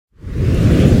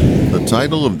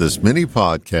title of this mini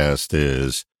podcast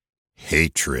is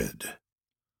Hatred.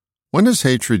 When is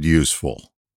hatred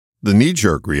useful? The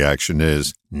knee-jerk reaction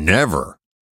is never.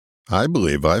 I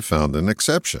believe I found an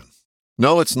exception.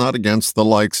 No, it's not against the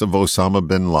likes of Osama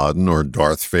bin Laden or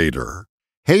Darth Vader.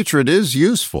 Hatred is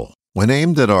useful when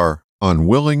aimed at our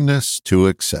unwillingness to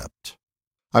accept.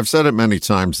 I've said it many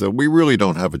times that we really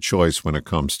don't have a choice when it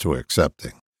comes to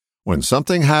accepting. When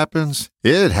something happens,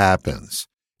 it happens.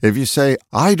 If you say,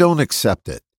 I don't accept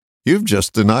it, you've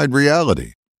just denied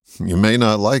reality. You may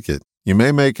not like it. You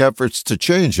may make efforts to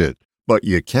change it, but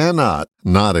you cannot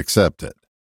not accept it.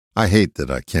 I hate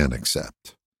that I can't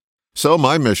accept. So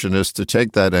my mission is to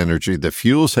take that energy that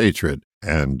fuels hatred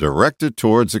and direct it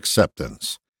towards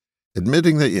acceptance.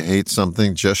 Admitting that you hate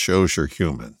something just shows you're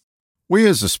human. We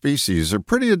as a species are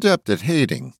pretty adept at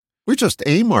hating. We just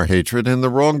aim our hatred in the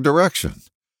wrong direction.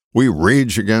 We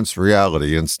rage against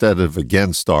reality instead of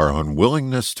against our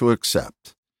unwillingness to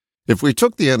accept. If we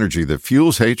took the energy that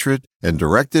fuels hatred and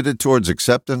directed it towards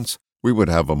acceptance, we would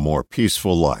have a more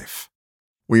peaceful life.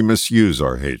 We misuse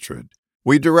our hatred.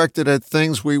 We direct it at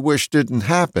things we wish didn't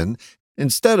happen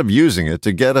instead of using it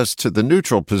to get us to the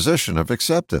neutral position of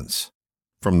acceptance.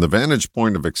 From the vantage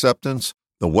point of acceptance,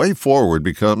 the way forward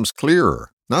becomes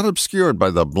clearer, not obscured by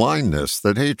the blindness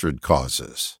that hatred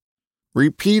causes.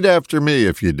 Repeat after me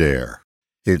if you dare.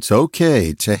 It's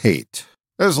okay to hate,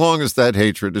 as long as that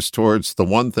hatred is towards the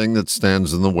one thing that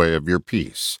stands in the way of your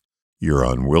peace, your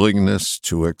unwillingness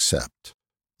to accept.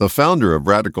 The founder of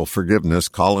Radical Forgiveness,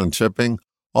 Colin Chipping,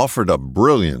 offered a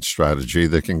brilliant strategy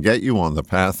that can get you on the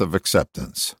path of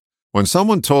acceptance. When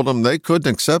someone told him they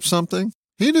couldn't accept something,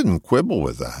 he didn't quibble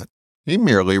with that. He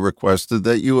merely requested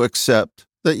that you accept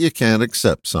that you can't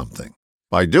accept something.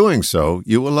 By doing so,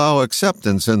 you allow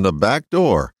acceptance in the back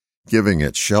door, giving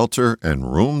it shelter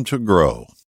and room to grow.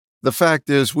 The fact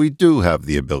is, we do have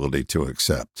the ability to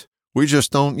accept. We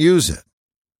just don't use it.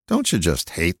 Don't you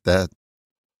just hate that?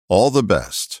 All the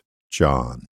best,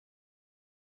 John.